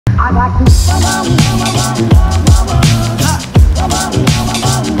I'm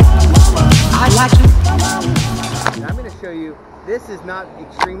going to show you, this is not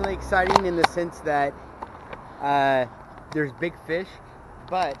extremely exciting in the sense that there's big fish,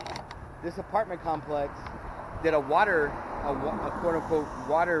 but this apartment complex did a quote-unquote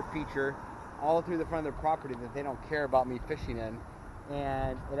water feature all through the front of their property that they don't care about me fishing in,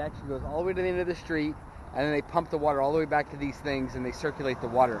 and it actually goes all the way to the end of the street, and then they pump the water all the way back to these things and they circulate the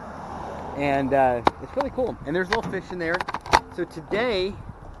water, and it's really cool. And there's little fish in there. So today,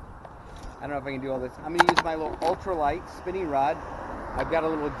 I don't know if I can do all this, I'm going to use my little ultralight spinning rod. I've got a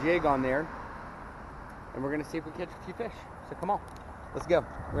little jig on there, and we're going to see if we catch a few fish. So come on, let's go.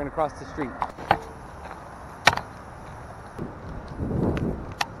 We're going to cross the street.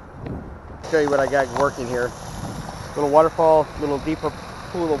 Show you what I got working here. Little waterfall, little deeper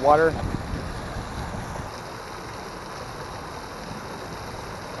pool of water.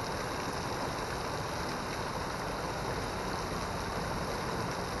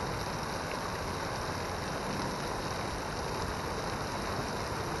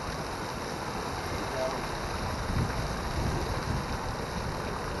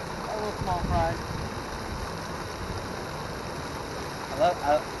 A little small fry.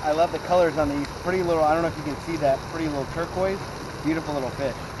 I love the colors on these pretty little, I don't know if you can see that, pretty little turquoise. Beautiful little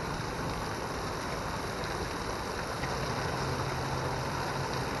fish.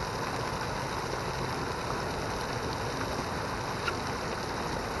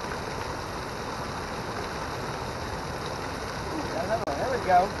 Ooh, got another one. There we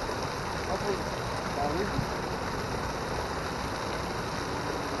go. Hopefully,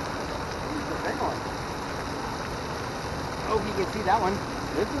 this is a big one. Oh, you can see that one.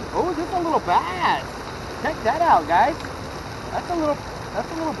 This is a little bass. Check that out, guys. That's a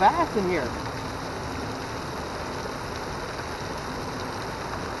little bass in here.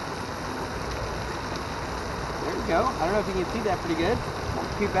 There you go. I don't know if you can see that pretty good. Not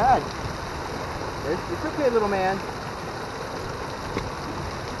too bad. It's okay, little man.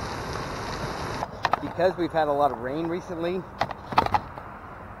 Because we've had a lot of rain recently,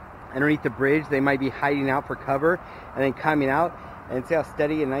 underneath the bridge, they might be hiding out for cover and then coming out. And see how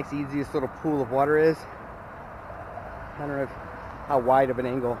steady and nice, easy this little pool of water is? I don't know how wide of an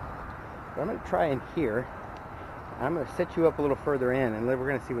angle, but I'm going to try in here. I'm going to set you up a little further in, and we're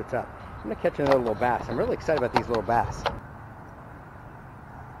going to see what's up. I'm going to catch another little bass. I'm really excited about these little bass. Got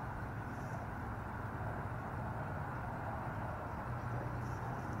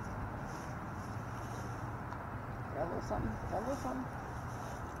a little something. Got a little something.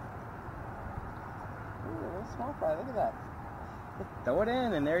 Ooh, a little small fry. Look at that. Throw it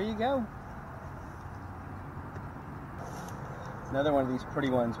in, and there you go. Another one of these pretty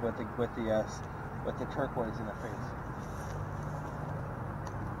ones with the turquoise in the face.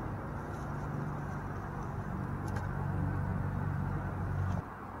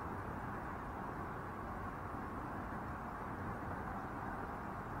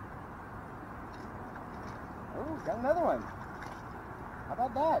 Oh, got another one. How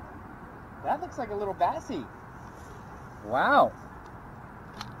about that? That looks like a little bassy. Wow.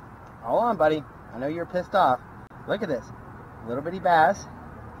 Hold on, buddy. I know you're pissed off. Look at this. Little bitty bass.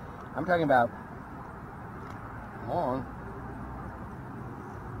 I'm talking about. Hold on.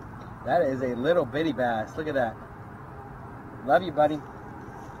 That is a little bitty bass. Look at that. Love you, buddy.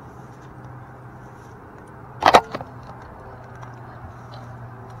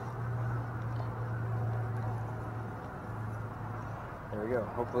 There we go.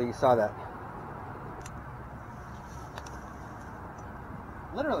 Hopefully you saw that.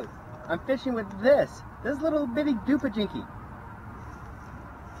 Literally, I'm fishing with this little bitty doopajinky.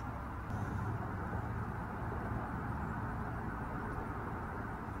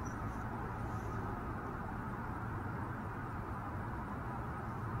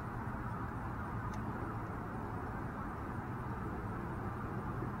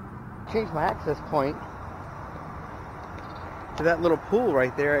 Changed my access point to that little pool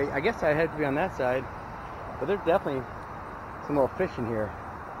right there. I guess I had to be on that side, but there's definitely some little fish in here.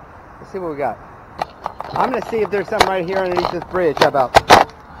 Let's see what we got. I'm going to see if there's something right here underneath this bridge. How about?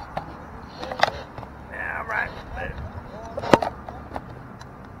 Yeah, right.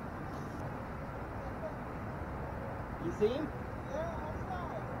 You see him?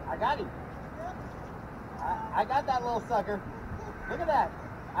 I got him. I got that little sucker. Look at that.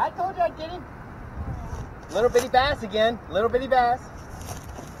 I told you I'd get him. Little bitty bass again. Little bitty bass.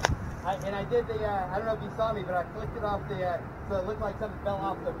 And I did the, I don't know if you saw me, but I flicked it off the, so it looked like something fell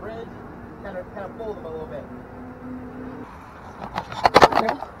off the bridge. Kind of pulled him a little bit.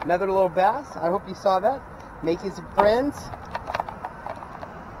 Okay. Another little bass. I hope you saw that. Making some friends.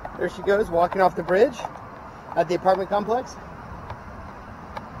 There she goes, walking off the bridge at the apartment complex.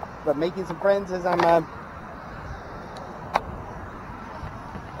 But making some friends as I'm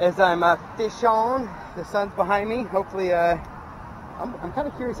fish on. The sun's behind me. Hopefully, I'm kind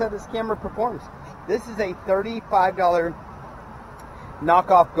of curious how this camera performs. This is a $35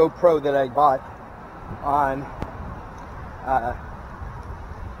 knockoff GoPro that I bought on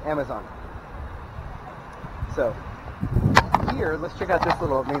Amazon. So here, let's check out this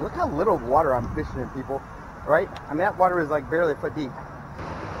little. I mean, look how little water I'm fishing in, people. Right? I mean, that water is like barely a foot deep.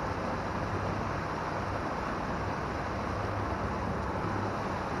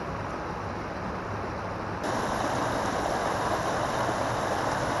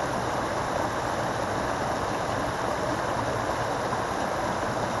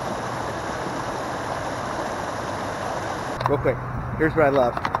 Real quick, here's what I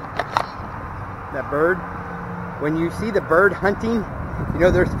love. That bird, when you see the bird hunting, you know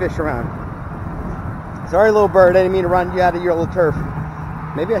there's fish around. Sorry, little bird, I didn't mean to run you out of your little turf.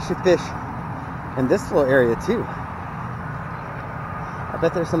 Maybe I should fish in this little area too. I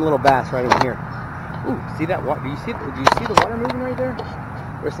bet there's some little bass right in here. Ooh, see that water? Do you see the water moving right there?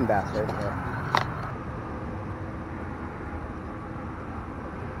 There's some bass right there.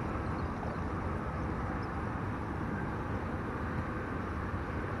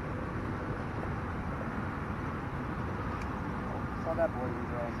 That boy and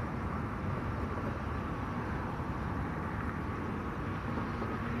girls.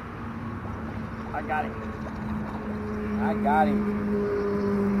 I got him. I got him.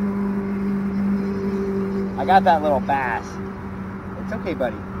 I got that little bass. It's okay,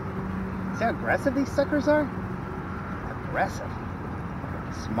 buddy. See how aggressive these suckers are? Aggressive.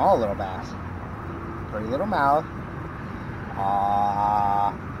 Small little bass. Pretty little mouth.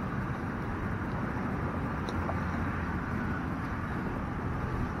 Aww.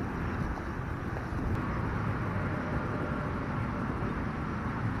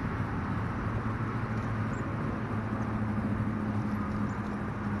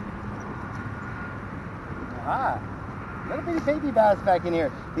 Little bitty baby bass back in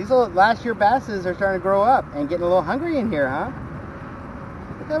here. These little last year basses are starting to grow up and getting a little hungry in here, huh?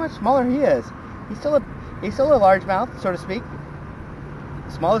 Look how much smaller he is. He's still a largemouth, so to speak.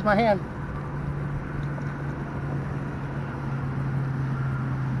 Small as my hand.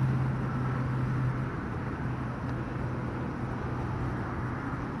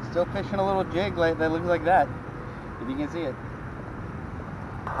 Still fishing a little jig that looks like that, if you can see it.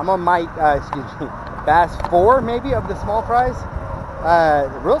 I'm on my, bass 4 maybe of the small fries.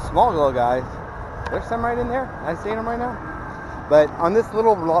 Real small little guys. There's some right in there. I'm seeing them right now. But on this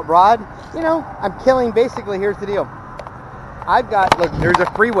little rod, you know, I'm killing basically. Here's the deal. I've got, look, there's a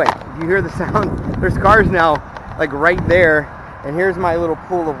freeway. If you hear the sound, there's cars now like right there. And here's my little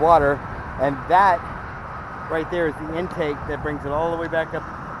pool of water. And that right there is the intake that brings it all the way back up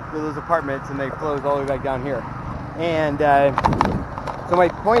to those apartments, and they flows all the way back down here. And so my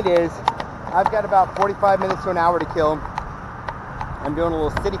point is, I've got about 45 minutes to an hour to kill. I'm doing a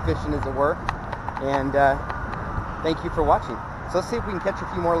little city fishing, as it were. And thank you for watching. So let's see if we can catch a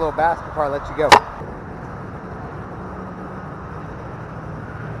few more little bass before I let you go.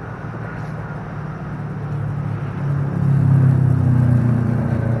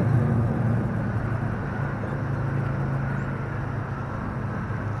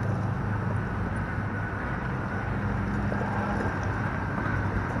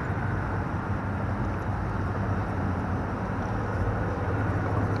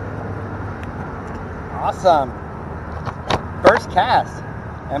 Awesome. First cast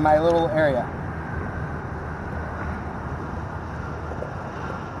in my little area.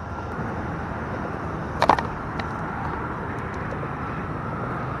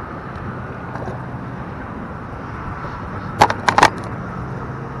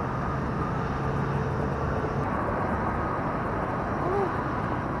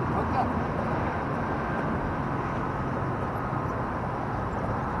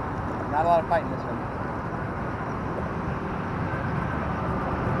 Not a lot of fight in this one.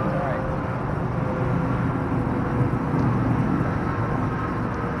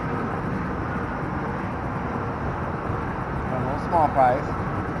 Small fries.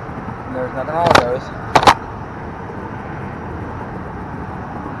 And there's nothing wrong with those.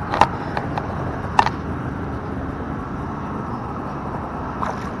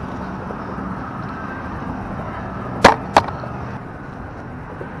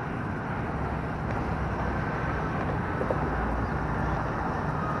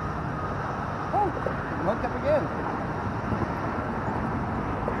 Oh, I'm hooked up again.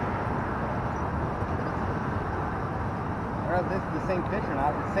 This is the same fish or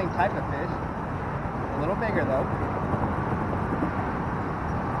not. It's the same type of fish. A little bigger though.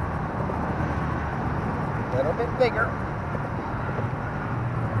 A little bit bigger.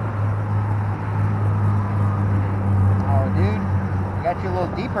 Oh, dude, I got you a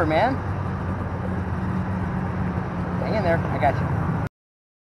little deeper, man. Hang in there. I got you.